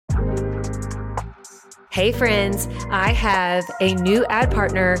Hey friends, I have a new ad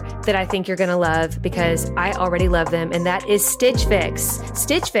partner that I think you're going to love because I already love them, and that is Stitch Fix.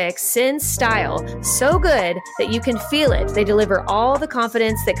 Stitch Fix sends style so good that you can feel it. They deliver all the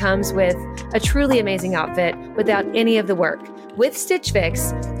confidence that comes with a truly amazing outfit without any of the work. With Stitch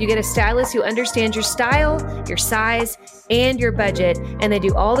Fix, you get a stylist who understands your style, your size, and your budget, and they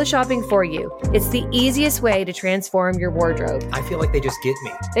do all the shopping for you. It's the easiest way to transform your wardrobe. I feel like they just get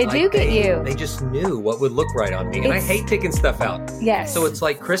me. They do get you. They just knew what would look right on me. And I hate picking stuff out. Yes. So it's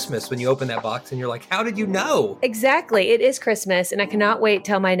like Christmas when you open that box and you're like, how did you know? Exactly. It is Christmas, and I cannot wait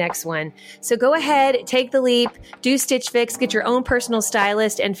till my next one. So go ahead, take the leap, do Stitch Fix, get your own personal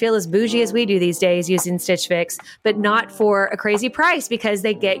stylist, and feel as bougie as we do these days using Stitch Fix, but not for a crazy price because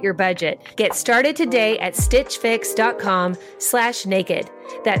they get your budget. Get started today at stitchfix.com/naked.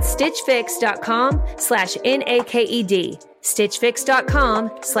 That's stitchfix.com/NAKED.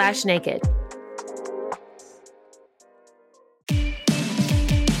 stitchfix.com/naked.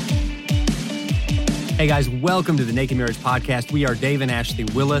 Hey guys, welcome to the Naked Marriage Podcast. We are Dave and Ashley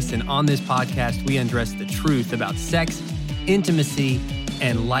Willis, and on this podcast, we address the truth about sex, intimacy,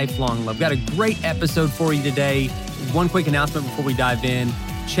 and lifelong love. Got a great episode for you today. One quick announcement before we dive in.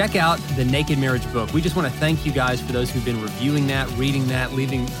 Check out the Naked Marriage book. We just want to thank you guys for those who've been reviewing that, reading that,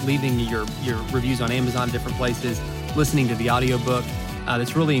 leaving your reviews on Amazon, different places, listening to the audiobook.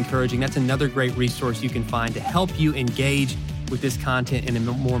 That's really encouraging. That's another great resource you can find to help you engage with this content in a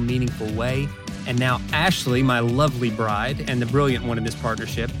more meaningful way. And now Ashley, my lovely bride and the brilliant one in this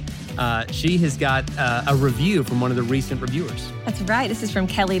partnership, she has got a review from one of the recent reviewers. That's right. This is from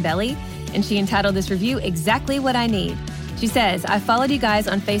Kelly Belly, and she entitled this review, Exactly What I Need. She says, I followed you guys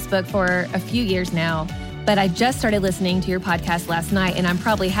on Facebook for a few years now, but I just started listening to your podcast last night, and I'm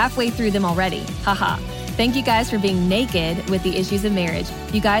probably halfway through them already. Haha. Thank you guys for being naked with the issues of marriage.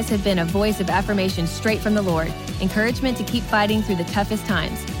 You guys have been a voice of affirmation straight from the Lord. Encouragement to keep fighting through the toughest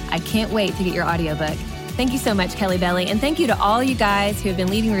times. I can't wait to get your audiobook. Thank you so much, Kelly Belly. And thank you to all you guys who have been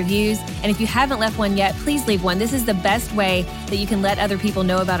leaving reviews. And if you haven't left one yet, please leave one. This is the best way that you can let other people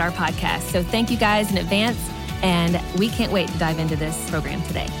know about our podcast. So thank you guys in advance. And we can't wait to dive into this program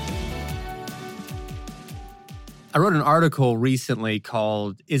today. I wrote an article recently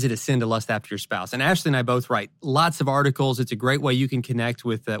called, Is It a Sin to Lust After Your Spouse? And Ashley and I both write lots of articles. It's a great way you can connect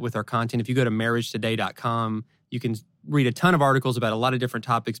with our content. If you go to marriagetoday.com, you can read a ton of articles about a lot of different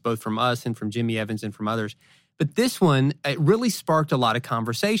topics, both from us and from Jimmy Evans and from others. But this one, it really sparked a lot of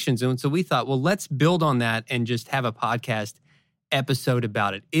conversations. And so we thought, well, let's build on that and just have a podcast episode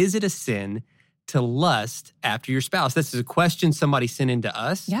about it. Is it a sin to lust after your spouse? This is a question somebody sent in to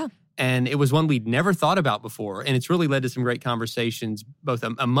us. Yeah. And it was one we'd never thought about before. And it's really led to some great conversations, both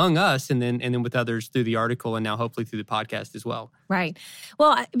among us and then with others through the article and now hopefully through the podcast as well. Right.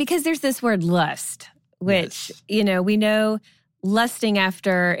 Well, because there's this word lust, which, Yes. we know lusting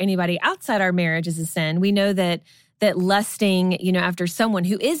after anybody outside our marriage is a sin. We know that lusting, after someone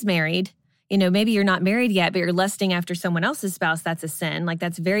who is married, maybe you're not married yet, but you're lusting after someone else's spouse, that's a sin. Like,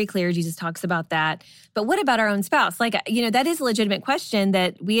 that's very clear. Jesus talks about that. But what about our own spouse? Like, that is a legitimate question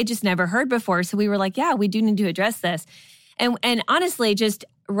that we had just never heard before. So we were like, yeah, we do need to address this. And honestly, just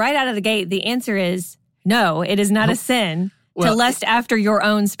right out of the gate, the answer is no, it is not a sin to lust after your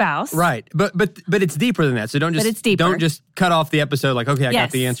own spouse. Right. But it's deeper than that. So don't just cut off the episode like, okay, I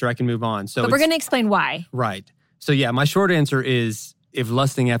got the answer, I can move on. So but we're going to explain why. Right. So yeah, my short answer is if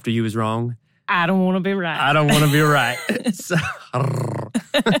lusting after you is wrong, I don't want to be right. I don't want to be right. So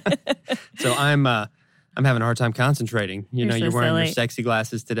I'm having a hard time concentrating. You're wearing silly. your sexy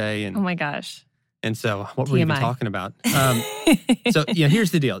glasses today. And oh my gosh. And so what were we even talking about? So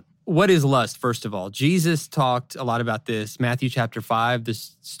here's the deal. What is lust, first of all? Jesus talked a lot about this. Matthew chapter 5, the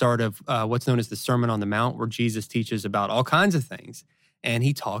start of what's known as the Sermon on the Mount, where Jesus teaches about all kinds of things. And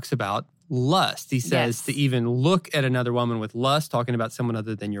he talks about lust. He says to even look at another woman with lust, talking about someone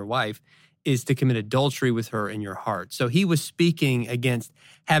other than your wife, is to commit adultery with her in your heart. So he was speaking against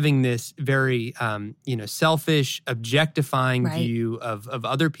having this very, selfish, objectifying view of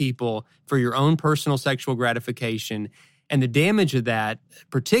other people for your own personal sexual gratification. And the damage of that,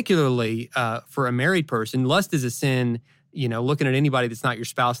 particularly for a married person, lust is a sin, looking at anybody that's not your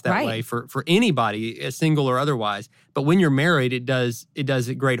spouse that way for anybody, single or otherwise. But when you're married, it does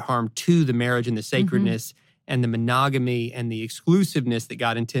great harm to the marriage and the sacredness and the monogamy and the exclusiveness that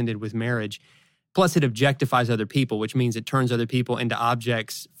God intended with marriage. Plus, it objectifies other people, which means it turns other people into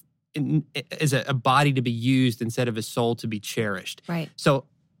objects as a body to be used instead of a soul to be cherished. Right. So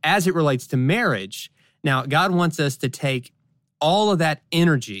as it relates to marriage, now God wants us to take all of that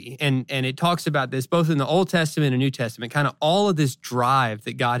energy, and it talks about this both in the Old Testament and New Testament, kind of all of this drive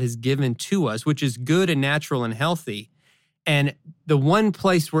that God has given to us, which is good and natural and healthy. And the one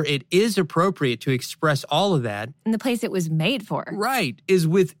place where it is appropriate to express all of that, and the place it was made for, right, is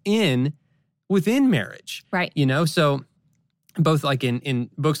within marriage. Right. So both like in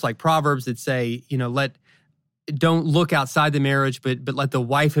books like Proverbs that say, don't look outside the marriage, but let the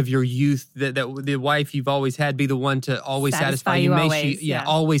wife of your youth, the wife you've always had, be the one to always satisfy you,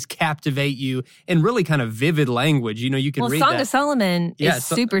 always captivate you, in really kind of vivid language. You can read Song that. of Solomon is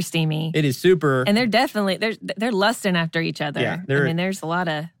super steamy. It is super, and they're definitely they're lusting after each other. Yeah, there's a lot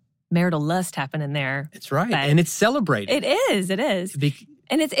of marital lust happening there. It's right, and it's celebrated. It is.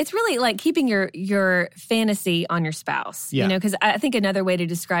 And it's really like keeping your fantasy on your spouse, because I think another way to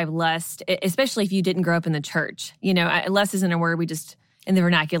describe lust, especially if you didn't grow up in the church, lust isn't a word we just in the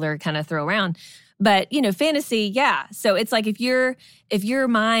vernacular kind of throw around. But, fantasy, yeah. So it's like if your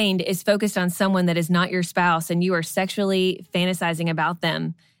mind is focused on someone that is not your spouse and you are sexually fantasizing about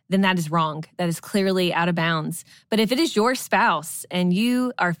them, then that is wrong. That is clearly out of bounds. But if it is your spouse and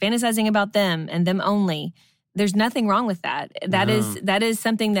you are fantasizing about them and them only, there's nothing wrong with that. That is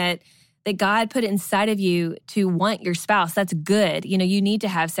something that God put inside of you to want your spouse. That's good. You need to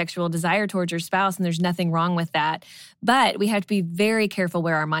have sexual desire towards your spouse, and there's nothing wrong with that. But we have to be very careful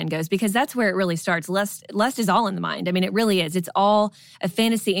where our mind goes, because that's where it really starts. Lust is all in the mind. I mean, it really is. It's all a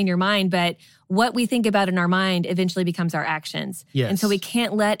fantasy in your mind, but what we think about in our mind eventually becomes our actions. Yes. And so we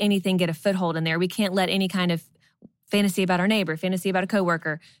can't let anything get a foothold in there. We can't let any kind of fantasy about our neighbor, fantasy about a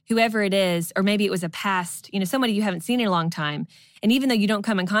coworker, whoever it is, or maybe it was a past, somebody you haven't seen in a long time. And even though you don't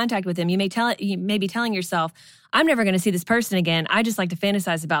come in contact with them, you may be telling yourself, I'm never going to see this person again. I just like to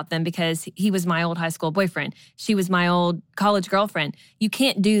fantasize about them because he was my old high school boyfriend. She was my old college girlfriend. You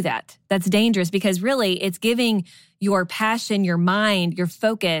can't do that. That's dangerous, because really it's giving your passion, your mind, your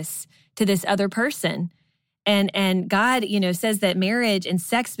focus to this other person. And God, says that marriage and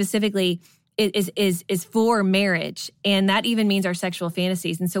sex specifically is for marriage. And that even means our sexual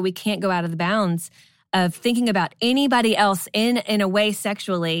fantasies. And so we can't go out of the bounds of thinking about anybody else in a way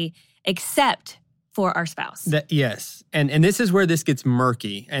sexually except for our spouse. Yes. And this is where this gets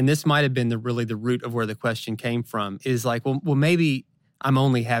murky. And this might have been the root of where the question came from, is like, well, maybe I'm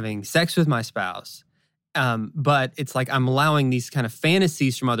only having sex with my spouse. But it's like I'm allowing these kind of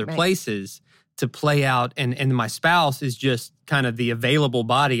fantasies from other places to play out, and my spouse is just kind of the available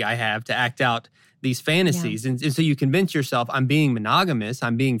body I have to act out these fantasies. Yeah. And so you convince yourself, I'm being monogamous,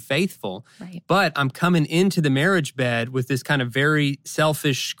 I'm being faithful, but I'm coming into the marriage bed with this kind of very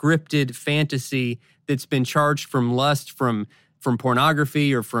selfish, scripted fantasy that's been charged from lust, from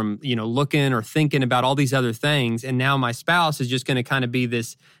pornography, or from, looking or thinking about all these other things. And now my spouse is just going to kind of be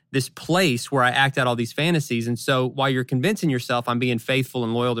this place where I act out all these fantasies. And so while you're convincing yourself I'm being faithful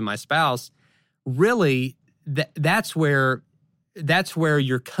and loyal to my spouse, really, that's where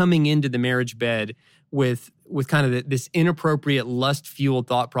you're coming into the marriage bed with kind of this inappropriate lust-fueled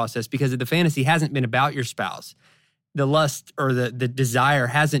thought process, because the fantasy hasn't been about your spouse. The lust or the desire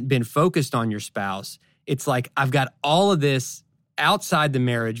hasn't been focused on your spouse. It's like, I've got all of this outside the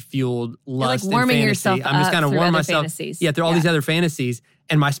marriage fueled lust and fantasy. Yourself I'm just kind of warming myself. Fantasies. Yeah, through all these other fantasies.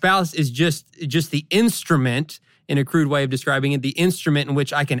 And my spouse is just the instrument, in a crude way of describing it, the instrument in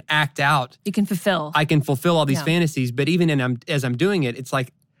which I can act out. You can fulfill. I can fulfill all these fantasies, but even as I'm doing it, it's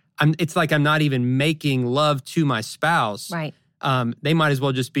like I'm not even making love to my spouse. Right. They might as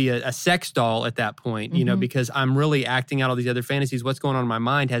well just be a sex doll at that point, because I'm really acting out all these other fantasies. What's going on in my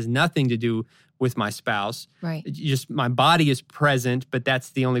mind has nothing to do with my spouse. Right. Just my body is present, but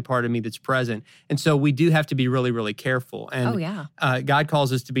that's the only part of me that's present. And so we do have to be really, really careful. And God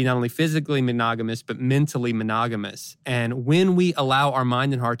calls us to be not only physically monogamous, but mentally monogamous. And when we allow our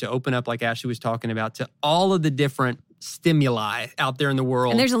mind and heart to open up, like Ashley was talking about, to all of the different stimuli out there in the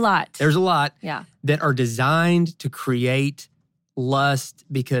world. And there's a lot. That are designed to create lust,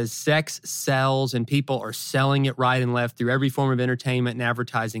 because sex sells and people are selling it right and left through every form of entertainment and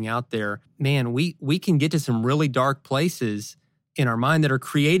advertising out there. Man, we can get to some really dark places in our mind that are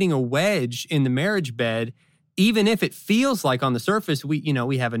creating a wedge in the marriage bed, even if it feels like on the surface we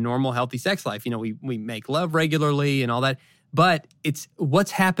have a normal, healthy sex life. We make love regularly and all that. But it's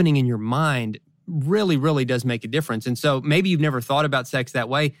what's happening in your mind really, really does make a difference. And so maybe you've never thought about sex that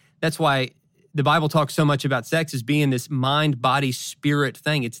way. That's why the Bible talks so much about sex as being this mind, body, spirit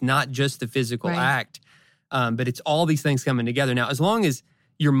thing. It's not just the physical act, but it's all these things coming together. Now, as long as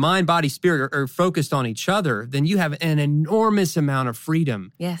your mind, body, spirit are focused on each other, then you have an enormous amount of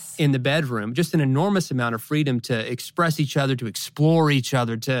freedom in the bedroom, just an enormous amount of freedom to express each other, to explore each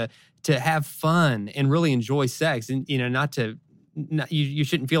other, to have fun and really enjoy sex. And, not to you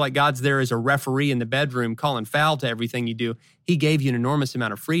shouldn't feel like God's there as a referee in the bedroom calling foul to everything you do. He gave you an enormous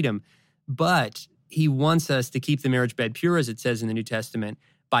amount of freedom, but he wants us to keep the marriage bed pure, as it says in the New Testament,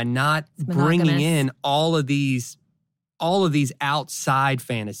 by not bringing in all of these outside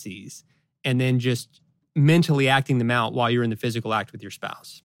fantasies and then just mentally acting them out while you're in the physical act with your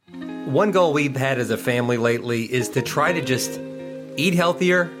spouse. One goal we've had as a family lately is to try to just eat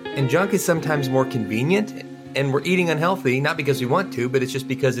healthier, and junk is sometimes more convenient. And we're eating unhealthy, not because we want to, but it's just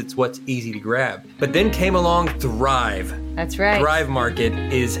because it's what's easy to grab. But then came along Thrive. That's right. Thrive Market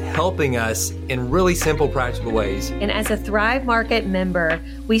is helping us in really simple, practical ways. And as a Thrive Market member,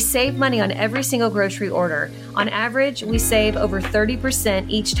 we save money on every single grocery order. On average, we save over 30%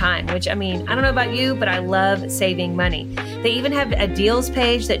 each time, which, I mean, I don't know about you, but I love saving money. They even have a deals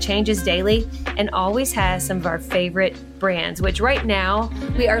page that changes daily and always has some of our favorite brands, which right now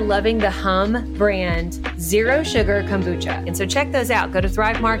we are loving the Hum brand Zero Sugar Kombucha. And so check those out. Go to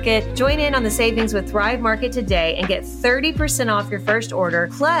Thrive Market, join in on the savings with Thrive Market today and get 30% off your first order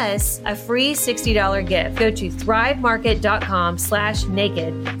plus a free $60 gift. Go to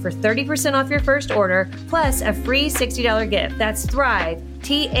thrivemarket.com/naked for 30% off your first order plus a free $60 gift. That's Thrive,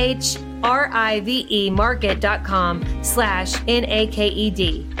 THRIVE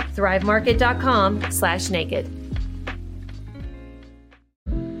market.com/NAKED. thrivemarket.com/naked.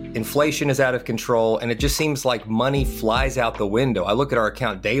 Inflation is out of control, and it just seems like money flies out the window. I look at our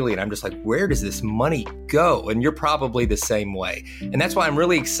account daily, and I'm just like, where does this money go? And you're probably the same way. And that's why I'm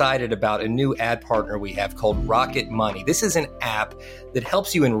really excited about a new ad partner we have called Rocket Money. This is an app that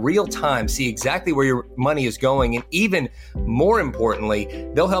helps you in real time see exactly where your money is going. And even more importantly,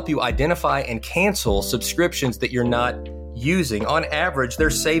 they'll help you identify and cancel subscriptions that you're not using. On average, they're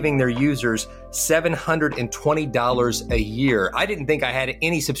saving their users $720 a year. I didn't think I had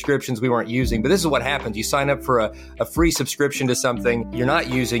any subscriptions we weren't using, but this is what happens. You sign up for a free subscription to something, you're not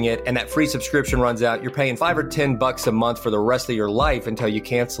using it, and that free subscription runs out. You're paying $5 or $10 a month for the rest of your life until you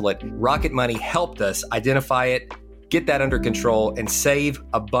cancel it. Rocket Money helped us identify it, get that under control, and save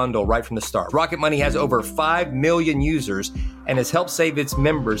a bundle right from the start. Rocket Money has over 5 million users and has helped save its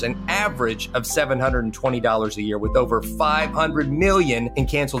members an average of $720 a year with over 500 million in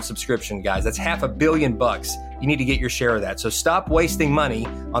canceled subscription, guys. That's $500 million. You need to get your share of that. So stop wasting money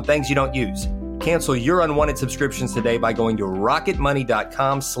on things you don't use. Cancel your unwanted subscriptions today by going to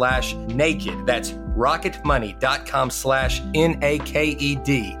rocketmoney.com/naked. That's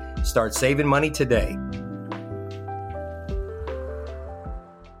rocketmoney.com/NAKED. Start saving money today.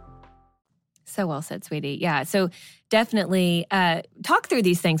 So well said, sweetie. Yeah. So definitely talk through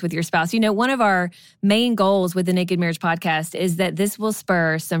these things with your spouse. You know, one of our main goals with the Naked Marriage Podcast is that this will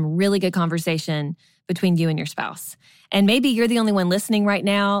spur some really good conversation between you and your spouse. And maybe you're the only one listening right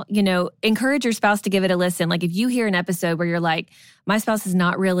now. You know, encourage your spouse to give it a listen. Like if you hear an episode where you're like, my spouse is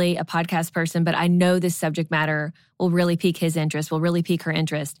not really a podcast person, but I know this subject matter will really pique his interest, will really pique her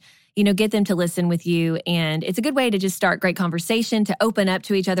interest. You know, get them to listen with you. And it's a good way to just start great conversation, to open up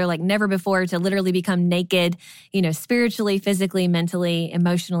to each other like never before, to literally become naked, you know, spiritually, physically, mentally,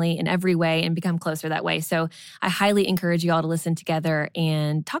 emotionally, in every way, and become closer that way. So I highly encourage you all to listen together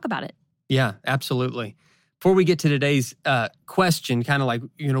and talk about it. Yeah, absolutely. Before we get to today's question, kind of like,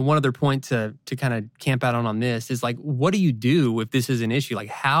 you know, one other point to kind of camp out on this is like, what do you do if this is an issue? Like,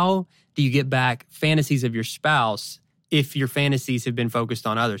 how do you get back fantasies of your spouse if your fantasies have been focused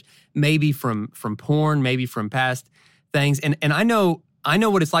on others? Maybe from porn, maybe from past things. And I know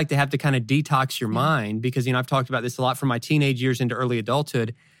what it's like to have to kind of detox your mind because, you know, I've talked about this a lot from my teenage years into early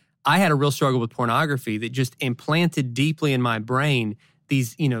adulthood. I had a real struggle with pornography that just implanted deeply in my brain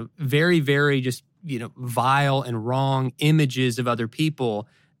these, you know, very, very just, you know, vile and wrong images of other people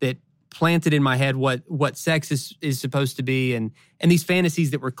that planted in my head what sex is supposed to be and these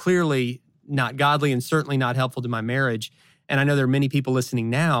fantasies that were clearly not godly and certainly not helpful to my marriage. And I know there are many people listening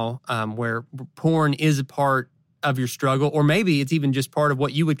now where porn is a part of your struggle, or maybe it's even just part of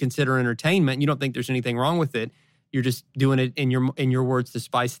what you would consider entertainment. You don't think there's anything wrong with it. You're just doing it in your words to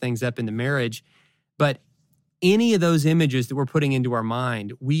spice things up in the marriage. But any of those images that we're putting into our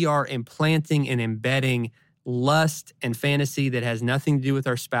mind, we are implanting and embedding lust and fantasy that has nothing to do with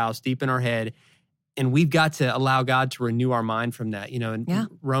our spouse deep in our head. And we've got to allow God to renew our mind from that. You know, in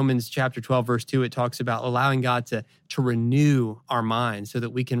Romans chapter 12, verse 2, it talks about allowing God to renew our mind so that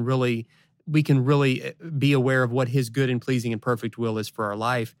we can really be aware of what his good and pleasing and perfect will is for our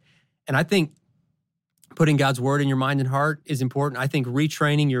life. And I think putting God's word in your mind and heart is important. I think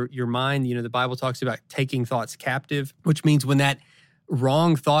retraining your mind, you know, the Bible talks about taking thoughts captive, which means when that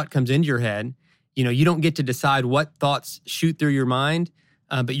wrong thought comes into your head, you know, you don't get to decide what thoughts shoot through your mind.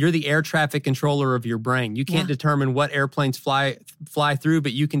 but you're the air traffic controller of your brain. You can't determine what airplanes fly through,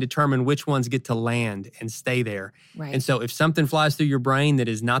 but you can determine which ones get to land and stay there. Right. And so if something flies through your brain that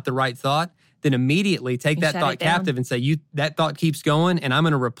is not the right thought, then immediately take that thought captive and say, that thought keeps going, and I'm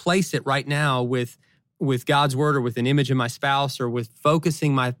going to replace it right now with God's word or with an image of my spouse or with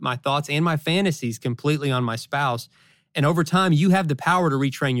focusing my thoughts and my fantasies completely on my spouse. And over time, you have the power to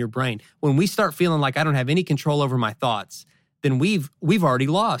retrain your brain. When we start feeling like I don't have any control over my thoughts, then we've already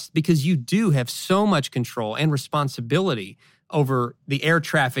lost, because you do have so much control and responsibility over the air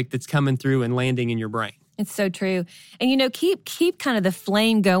traffic that's coming through and landing in your brain. It's so true. And, keep kind of the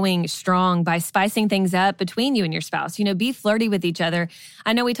flame going strong by spicing things up between you and your spouse. Be flirty with each other.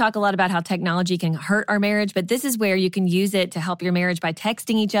 I know we talk a lot about how technology can hurt our marriage, but this is where you can use it to help your marriage by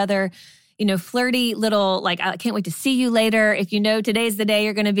texting each other, flirty little, like, I can't wait to see you later. If today's the day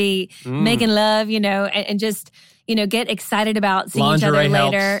you're going to be making love, and just, get excited about seeing Lingerie each other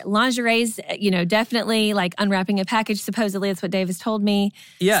later. helps. Lingerie's, definitely like unwrapping a package. Supposedly that's what Dave has told me.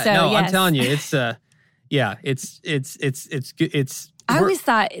 Yeah, so, no, yes. I'm telling you, it's good. I always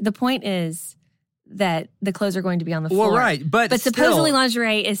thought the point is that the clothes are going to be on the floor. Well, right, but supposedly still,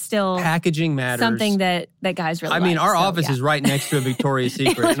 lingerie is still packaging matters. Something that guys really I mean, like. our office is right next to a Victoria's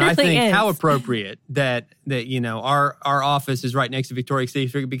Secret, and I think is. how appropriate that our office is right next to Victoria's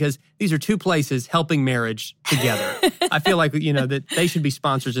Secret, because these are two places helping marriage together. I feel like that they should be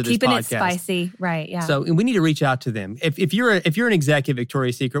sponsors of this Keeping podcast. It spicy, right? Yeah. So we need to reach out to them. If you're an exec at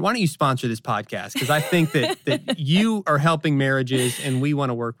Victoria's Secret, why don't you sponsor this podcast? Because I think that you are helping marriages, and we want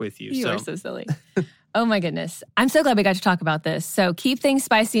to work with you. You are so silly. Oh my goodness. I'm so glad we got to talk about this. So keep things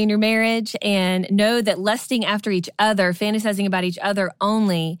spicy in your marriage, and know that lusting after each other, fantasizing about each other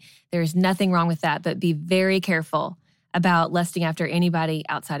only, there's nothing wrong with that. But be very careful about lusting after anybody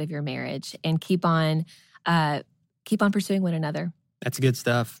outside of your marriage, and keep on pursuing one another. That's good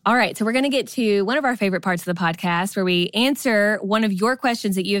stuff. All right. So we're going to get to one of our favorite parts of the podcast, where we answer one of your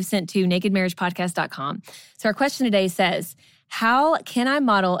questions that you have sent to nakedmarriagepodcast.com. So our question today says, how can I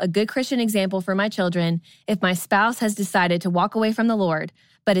model a good Christian example for my children if my spouse has decided to walk away from the Lord,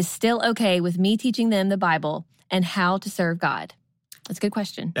 but is still okay with me teaching them the Bible and how to serve God? That's a good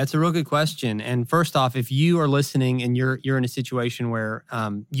question. That's a real good question. And first off, if you are listening and you're in a situation where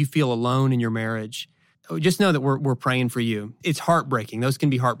you feel alone in your marriage, just know that we're praying for you. It's heartbreaking. Those can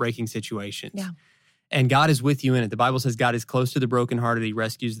be heartbreaking situations. Yeah. And God is with you in it. The Bible says God is close to the brokenhearted. He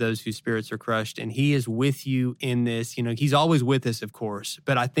rescues those whose spirits are crushed. And He is with you in this. He's always with us, of course.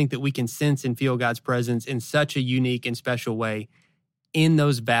 But I think that we can sense and feel God's presence in such a unique and special way in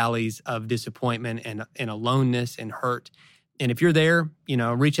those valleys of disappointment and aloneness and hurt. And if you're there,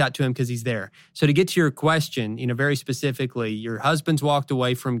 reach out to Him, because He's there. So to get to your question, very specifically, your husband's walked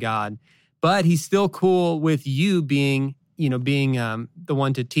away from God, but he's still cool with you being the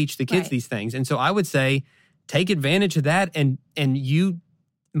one to teach the kids these things. And so I would say, take advantage of that, and you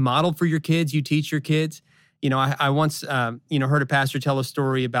model for your kids, you teach your kids. I once, heard a pastor tell a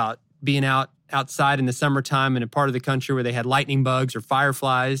story about being outside in the summertime in a part of the country where they had lightning bugs or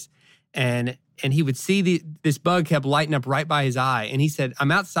fireflies, and he would see this bug kept lighting up right by his eye. And he said,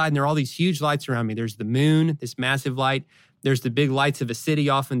 I'm outside and there are all these huge lights around me. There's the moon, this massive light. There's the big lights of a city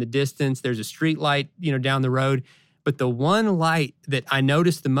off in the distance. There's a street light, down the road. But the one light that I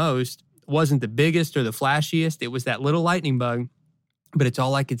noticed the most wasn't the biggest or the flashiest. It was that little lightning bug, but it's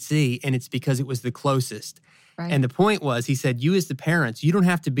all I could see, and it's because it was the closest. Right. And the point was, he said, you as the parents, you don't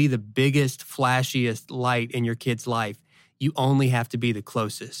have to be the biggest, flashiest light in your kid's life. You only have to be the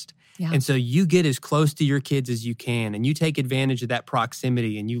closest. Yeah. And so you get as close to your kids as you can, and you take advantage of that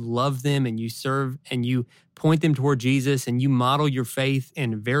proximity, and you love them, and you serve, and you point them toward Jesus, and you model your faith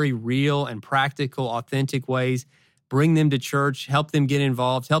in very real and practical, authentic ways. Bring them to church, help them get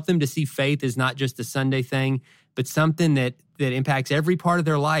involved, help them to see faith as not just a Sunday thing, but something that impacts every part of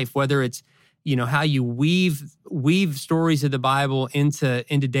their life, whether it's, how you weave stories of the Bible into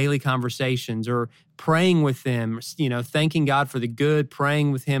daily conversations, or praying with them, thanking God for the good,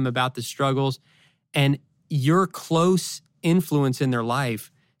 praying with Him about the struggles. And your close influence in their life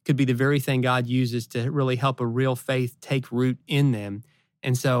could be the very thing God uses to really help a real faith take root in them.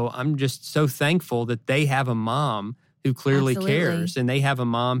 And so I'm just so thankful that they have a mom who clearly cares, and they have a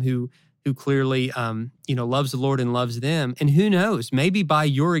mom who clearly, loves the Lord and loves them. And who knows, maybe by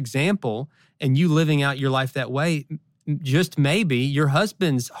your example and you living out your life that way, just maybe your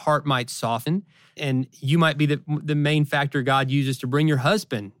husband's heart might soften, and you might be the main factor God uses to bring your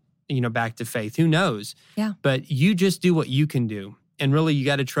husband, back to faith. Who knows? Yeah. But you just do what you can do. And really, you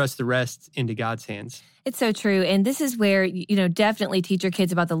got to trust the rest into God's hands. It's so true. And this is where, definitely teach your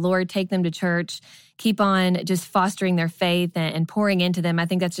kids about the Lord, take them to church, keep on just fostering their faith and pouring into them. I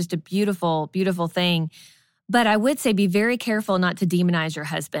think that's just a beautiful, beautiful thing. But I would say be very careful not to demonize your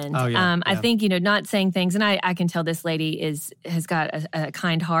husband. Oh, yeah. I think, not saying things, and I can tell this lady has got a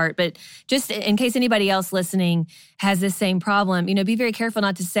kind heart, but just in case anybody else listening has this same problem, be very careful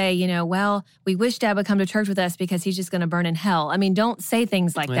not to say, well, we wish Dad would come to church with us because he's just going to burn in hell. I mean, don't say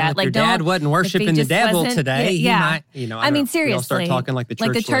things like that. If your dad wasn't worshiping the devil today, he might, seriously. Start talking like the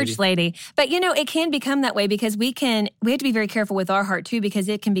church lady. But, it can become that way because we have to be very careful with our heart too, because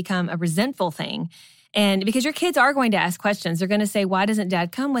it can become a resentful thing. And because your kids are going to ask questions, they're going to say, why doesn't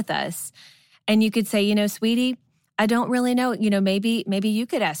Dad come with us? And you could say, sweetie, I don't really know. Maybe you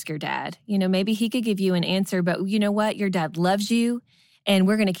could ask your dad. Maybe he could give you an answer. But you know what? Your dad loves you. And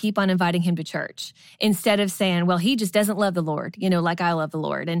we're going to keep on inviting him to church instead of saying, well, he just doesn't love the Lord, like I love the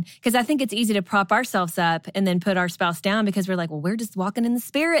Lord. And because I think it's easy to prop ourselves up and then put our spouse down because we're like, well, we're just walking in the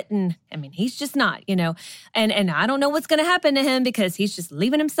Spirit. And I mean, he's just not, and I don't know what's going to happen to him because he's just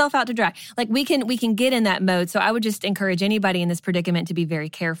leaving himself out to dry. Like we can get in that mode. So I would just encourage anybody in this predicament to be very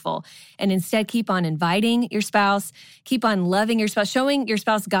careful and instead keep on inviting your spouse, keep on loving your spouse, showing your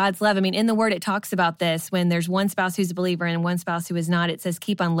spouse God's love. I mean, in the Word, it talks about this when there's one spouse who's a believer and one spouse who is not. It says,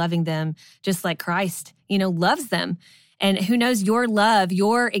 keep on loving them just like Christ, loves them. And who knows, your love,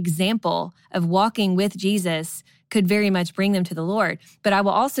 your example of walking with Jesus could very much bring them to the Lord. But I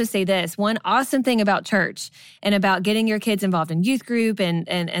will also say this, one awesome thing about church and about getting your kids involved in youth group and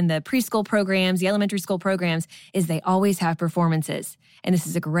the preschool programs, the elementary school programs, is they always have performances. And this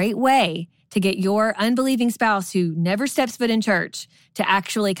is a great way to get your unbelieving spouse who never steps foot in church to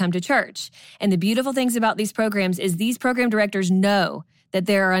actually come to church. And the beautiful things about these programs is these program directors know that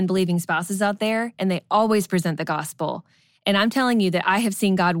there are unbelieving spouses out there, and they always present the gospel. And I'm telling you that I have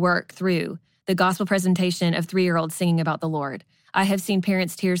seen God work through the gospel presentation of 3-year-olds singing about the Lord. I have seen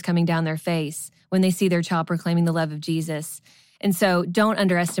parents' tears coming down their face when they see their child proclaiming the love of Jesus. And so don't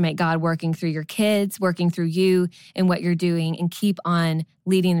underestimate God working through your kids, working through you and what you're doing, and keep on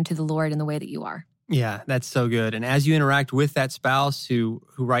leading them to the Lord in the way that you are. Yeah, that's so good. And as you interact with that spouse who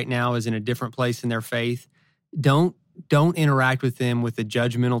right now is in a different place in their faith, don't interact with them with a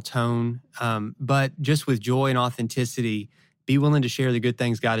judgmental tone, but just with joy and authenticity. Be willing to share the good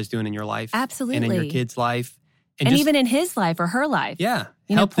things God is doing in your life. Absolutely. And in your kid's life. And just, even in his life or her life. Yeah.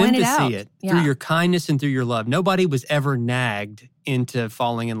 Help them to see it through your kindness and through your love. Nobody was ever nagged into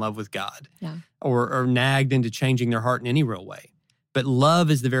falling in love with God or nagged into changing their heart in any real way. But love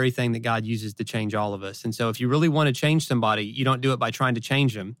is the very thing that God uses to change all of us. And so if you really want to change somebody, you don't do it by trying to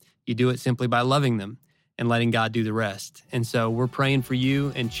change them. You do it simply by loving them and letting God do the rest. And so we're praying for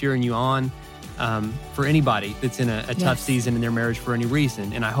you and cheering you on for anybody that's in a tough season in their marriage for any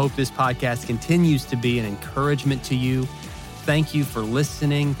reason. And I hope this podcast continues to be an encouragement to you. Thank you for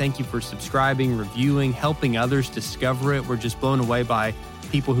listening. Thank you for subscribing, reviewing, helping others discover it. We're just blown away by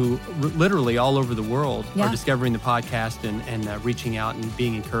people who literally all over the world are discovering the podcast and reaching out and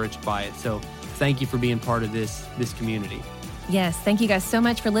being encouraged by it. So thank you for being part of this community. Yes, thank you guys so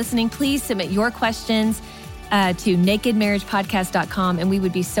much for listening. Please submit your questions to nakedmarriagepodcast.com, and we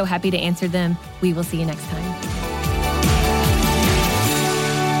would be so happy to answer them. We will see you next time.